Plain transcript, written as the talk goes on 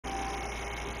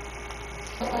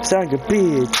Sound like a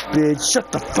bitch.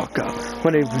 Shut the fuck up.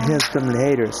 One of your hands coming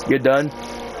haters. You're done?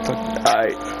 Fuck.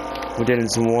 Alright. We did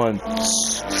this once.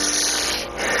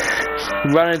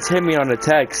 Ryan hit me on the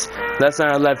text. Last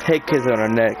time I left hit kiss on her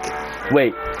neck.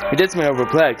 Wait. He did me over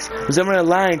Plex. Was someone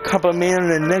lying, couple me on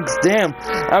the next? Damn.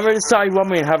 I already saw you want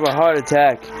me to have a heart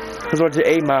attack. I was watching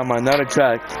 8 Mile on another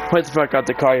track. Wait the fuck out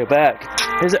to call you back.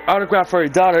 Here's an autograph for your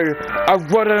daughter. I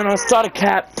wrote it on a soda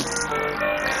cap.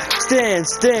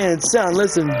 Stand, son,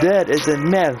 listen, dead is a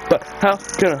man. But how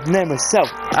can I name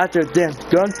myself after a damn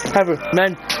gun? Have a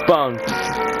man bung.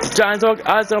 Giant talk,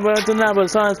 I don't want to know, but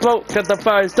science spoke. Got the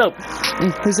fire stop.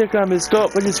 He's sick on his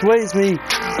scope, but it sways me.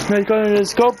 He's going to the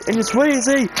scope, and it sways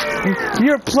me.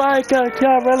 You're applying, like,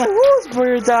 who's for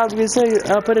your dog? You say,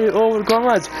 I'll put it over the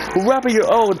garage. Robbie,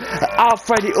 you're old. I'll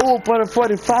Freddy, old, but at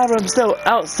 45, I'm still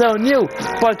out selling you.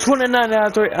 By 29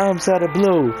 after I'm out of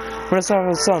blue. When I saw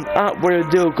my son, what to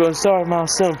do? Gonna starve my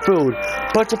son food.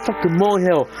 Bunch of fucking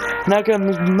molehill. Not gonna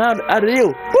make him out of you.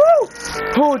 Woo!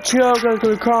 Whole chill, gotta go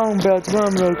to the crown belt.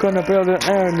 Gonna build an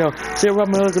iron now. See what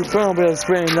my little phone belt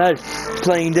spraying light.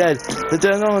 Playing dead.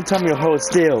 There's no one tell me to hold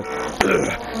still.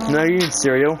 Now you eat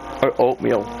cereal or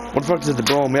oatmeal. What the fuck is the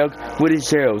bone milk? Woody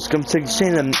cereals. Come take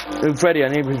Shane and Freddy. I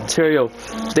need material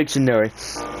dictionary.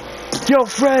 Yo,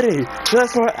 Freddy!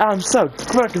 That's where I'm stuck.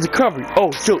 Crack is the cover. Oh,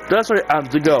 shoot, that's where I'm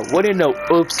to go. What do you know?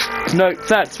 Oops. No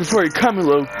facts before you come,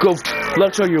 little goof.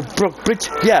 Lecture you broke bitch.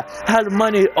 Yeah, had the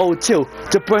money old too.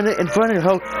 To burn it in front of the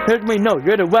hoe. Heard me, no,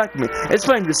 you're the whack me. It's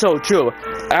funny, you're so true.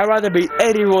 I'd rather be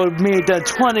 80-year-old me than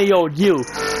 20-year-old you.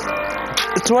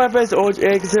 25 old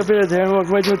eggs, every day,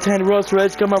 wait till 10 roast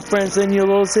reds. Got my friends in your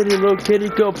little city, little kitty,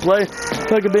 go play.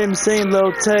 Fuck a baby, same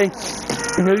little tay.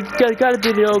 You gotta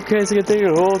do the okay, so you can take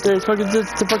your whole day. Fucking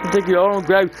just to fucking take your own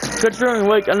grab. Got your own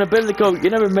wake on the belly coat.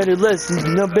 You never made a list.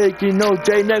 No big, you know,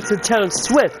 Jay next to Taylor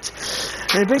Swift.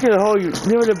 And think of the whole, you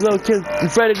never the blow kids.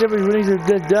 Freddy never released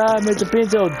to die. Made the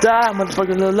beans all die.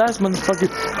 Motherfucker, the last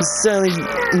motherfucker is selling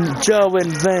Joe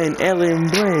in vain. Alien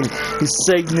brain. You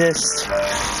Satanist.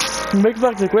 Make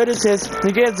back the greatest hits.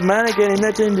 The game's manic and he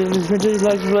mentioned his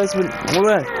life replacement.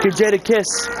 What? Give Jade a kiss.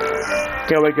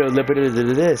 Can't wait to lip it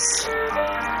into this.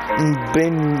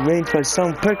 Been arranged by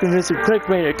some person. This is quick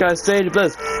rain. I gotta say the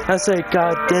bless. I say,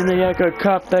 God damn it, I got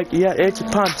caught back. Yeah, it's your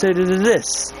pump. Say to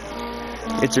this.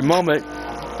 It's your moment.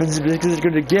 It's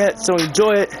gonna get, so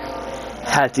enjoy it.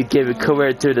 Had to give it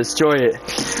career to destroy it.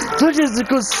 So just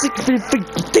go 60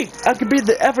 feet deep. I could be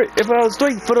the effort if I was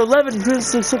straight for 11. You're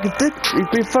so fucking thick. You'd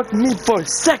be fucking me for a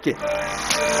second.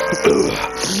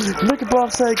 Look at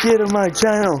boss I get on my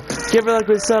channel. Give it like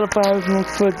we said if I was my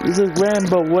foot. It's a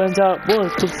Rambo went out. Boy,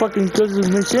 the fucking goes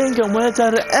with machine gun went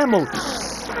out of ammo.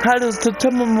 How does the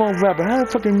Timbermore rapper? How the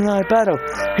fucking my battle?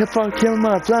 Hip hop kill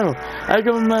my flannel. I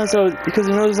give him my soul because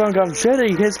you know the song I'm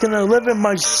shitty. He's gonna live in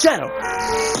my shadow.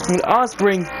 And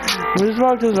Offspring. This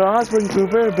rock is an Offspring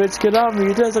grouper, bitch. Get off me.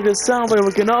 You just like a sound, but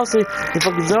we can all see. You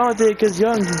fucking zombie, cause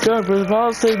young, going for the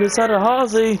policy beside a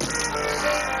Halsey.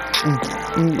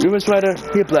 You was better,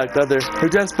 he black leather. You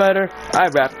dress better, I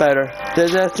rap better.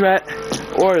 There's a threat,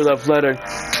 or a love letter.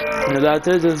 That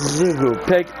is a Zulu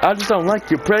pick. I just don't like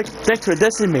you, prick. Thanks for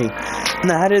dissing me.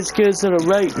 Now, how did kids to the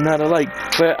right, not alike.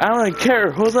 But I don't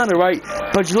care who's on the right.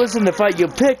 But you listen to the fight you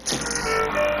picked.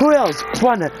 Who else?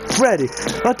 Wanna Freddy.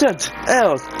 Attempt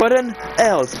else. Button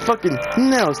else. Fucking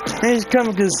nails. And he's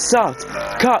coming to soft.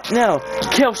 Caught now.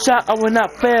 Kill shot. I will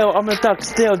not fail. I'm gonna talk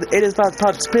still. The 85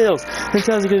 pop spills. He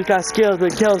tells you got skills,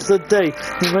 but kills the day.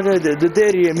 The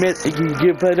day you admit you can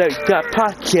give it out. Got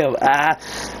pot kill.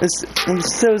 I'm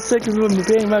so sick of when the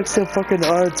game like so fucking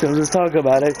hard. So let's talk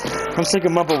about it. I'm sick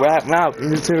of mumble rap mouth. You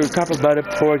need to cop about it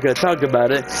before I can talk about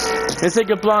it. It's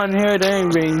like a blonde hair that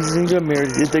ain't rings in your mirror.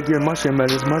 You think you're mushroom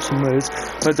mushroomers,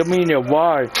 but don't mean you're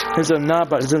wired. There's a knob,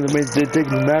 but it doesn't mean they think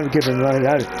you're mad giving right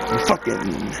out.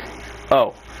 Fucking.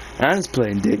 Oh, I'm just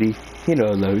playing Diddy. You know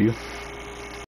I love you.